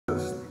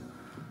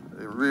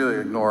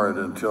really ignore it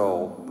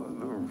until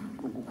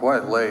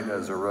quite late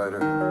as a writer,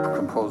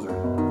 composer.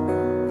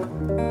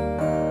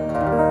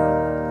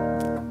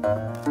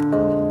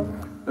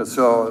 And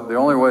so the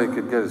only way he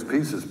could get his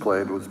pieces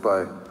played was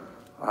by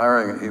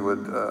he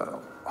would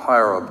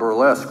hire a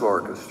burlesque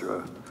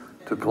orchestra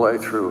to play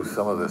through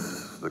some of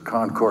the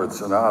Concord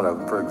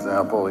Sonata, for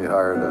example. He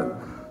hired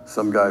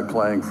some guy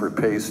playing for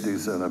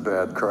pasties in a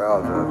bad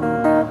crowd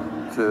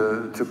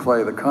to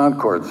play the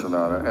Concord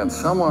Sonata. And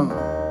someone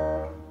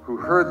who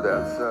heard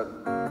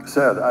that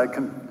said, I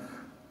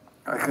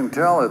can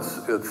tell it's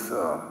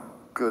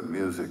good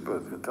music,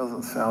 but it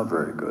doesn't sound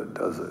very good,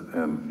 does it?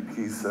 And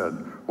he said,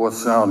 what's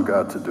sound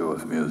got to do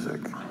with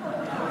music?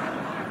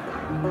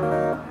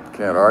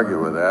 Can't argue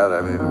with that.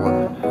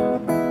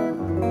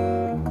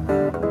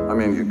 I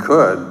mean, you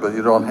could, but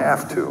you don't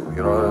have to,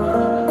 you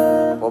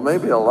know. Well,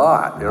 maybe a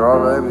lot, you know,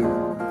 maybe.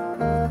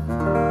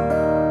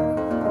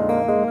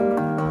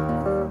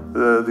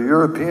 The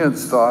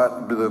Europeans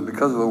thought,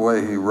 because of the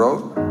way he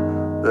wrote,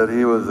 that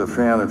he was a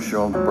fan of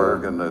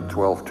Schoenberg and the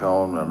 12th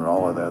tone and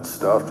all of that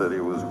stuff, that he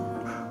was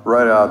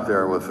right out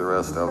there with the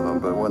rest of them.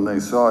 But when they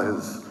saw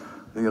his,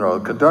 you know,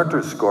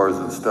 conductor scores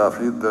and stuff,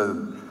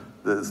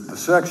 the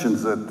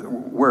sections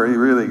where he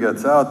really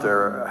gets out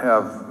there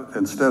have,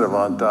 instead of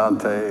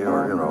andante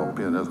or, you know,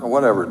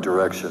 whatever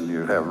direction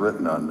you have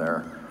written on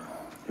there,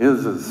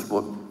 his is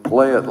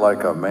play it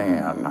like a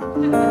man.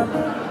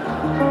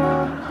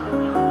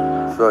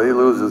 So he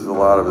loses a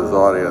lot of his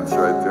audience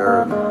right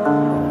there,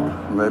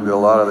 and maybe a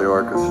lot of the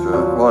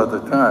orchestra. Well, at the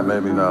time,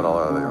 maybe not a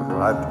lot of the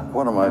orchestra.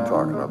 What am I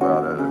talking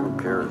about? Who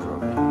cares?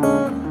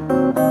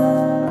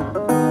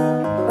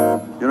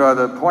 You know,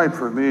 the point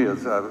for me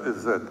is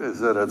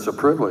that it's a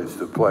privilege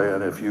to play,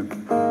 and if you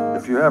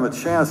have a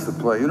chance to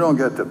play, you don't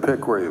get to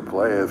pick where you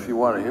play. If you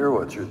want to hear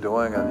what you're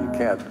doing and you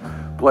can't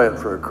play it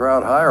for a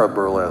crowd, hire a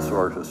burlesque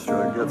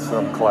orchestra and get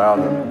some clown.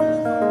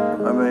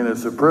 I mean,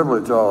 it's a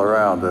privilege all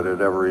around that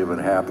it ever even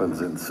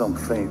happens in some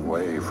faint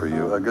way for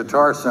you. A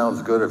guitar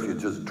sounds good if you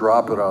just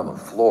drop it on the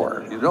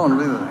floor. You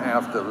don't even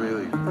have to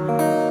really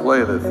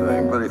play the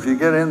thing, but if you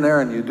get in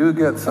there and you do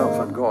get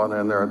something going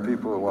in there and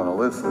people who want to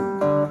listen,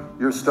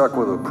 you're stuck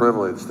with a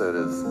privilege that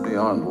is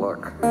beyond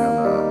luck,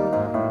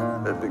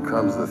 and it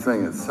becomes the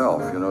thing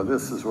itself. You know,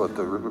 this is what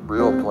the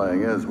real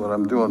playing is, what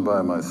I'm doing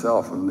by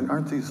myself. And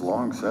aren't these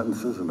long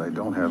sentences and they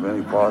don't have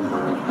any pause?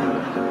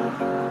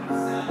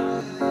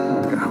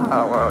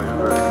 Oh, well, you're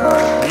very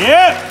kind.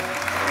 Yeah!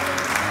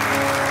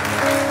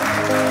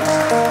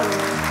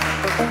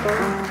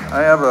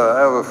 I have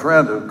a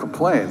friend who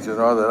complains, you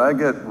know, that I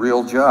get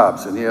real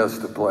jobs and he has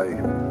to play,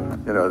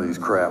 you know, these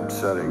crap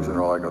settings, you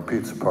know, like a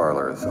pizza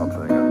parlor or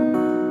something.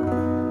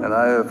 And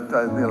I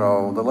you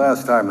know, the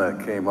last time that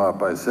came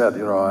up, I said,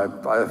 you know, I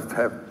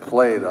have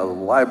played a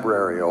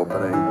library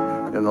opening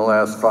in the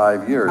last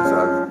 5 years.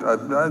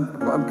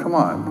 Come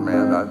on,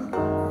 man.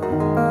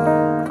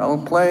 I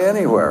don't play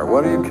anywhere.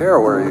 What do you care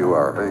where you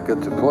are? You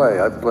get to play.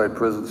 I've played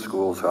prison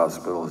schools,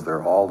 hospitals.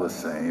 They're all the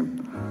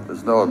same.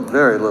 There's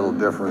very little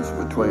difference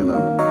between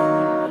them.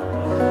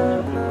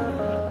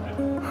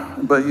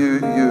 But you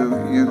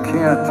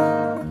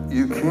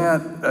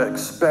can't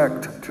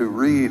expect to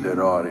read an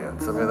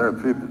audience. I mean, there are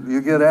people,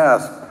 you get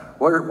asked,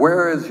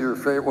 where is your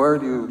favorite, where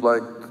do you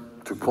like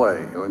to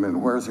play? I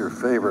mean, where's your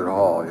favorite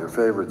hall, your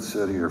favorite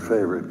city, your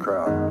favorite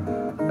crowd?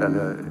 And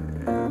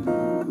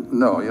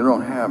no, you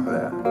don't have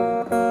that.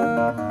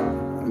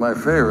 My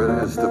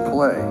favorite is to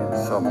play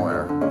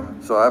somewhere.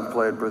 So I've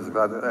played prison,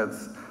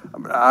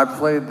 I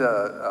played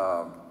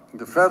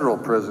the federal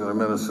prison in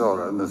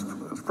Minnesota, and this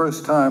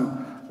first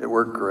time, it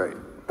worked great.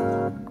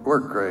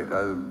 Worked great.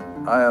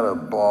 I had a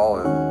ball,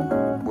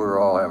 and we were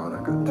all having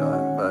a good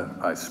time. But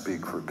I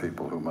speak for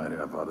people who might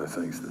have other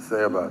things to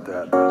say about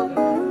that.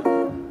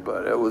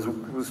 But it was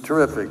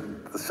terrific.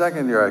 The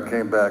second year I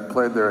came back,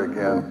 played there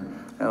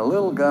again, and a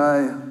little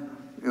guy,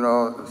 you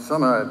know,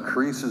 somehow had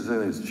creases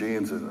in his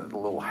jeans and a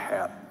little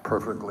hat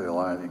perfectly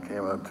aligned. He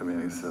came up to me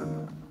and he said,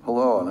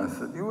 "Hello," and I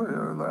said, "You were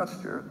here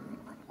last year."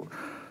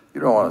 You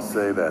don't want to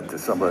say that to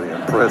somebody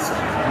in prison,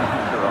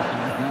 you know.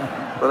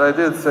 But I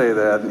did say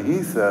that, and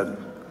he said,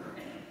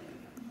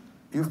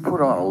 "You've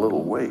put on a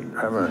little weight,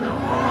 haven't you?"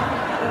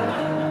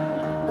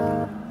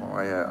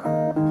 Oh yeah.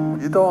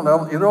 You don't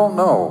know. You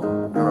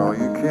know,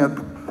 you can't.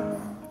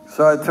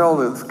 So I tell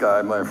this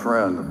guy, my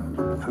friend,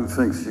 who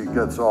thinks he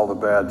gets all the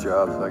bad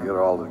jobs, and I get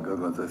all the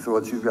good ones. I said,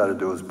 "What you've got to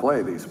do is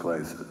play these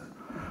places."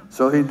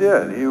 So he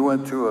did. He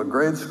went to a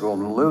grade school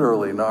and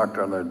literally knocked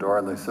on their door,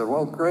 and they said,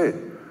 "Well, great.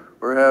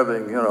 We're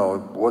having, you know,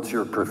 what's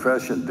your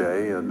profession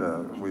day, and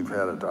we've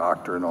had a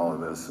doctor and all of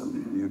this,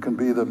 and you can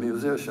be the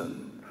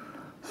musician."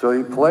 So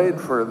he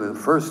played for the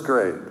first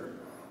grade,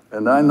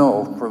 and I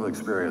know from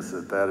experience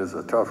that that is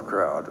a tough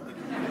crowd.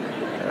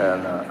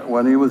 And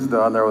when he was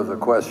done, there was a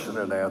question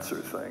and answer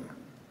thing.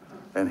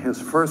 And his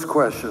first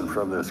question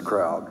from this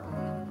crowd,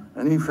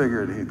 and he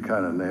figured he'd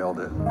kind of nailed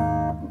it,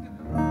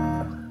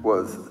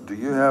 was, "Do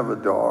you have a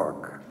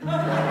dog?"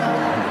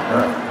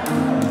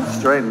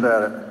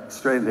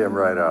 Straightened him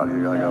right out.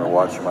 I gotta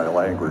watch my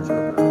language.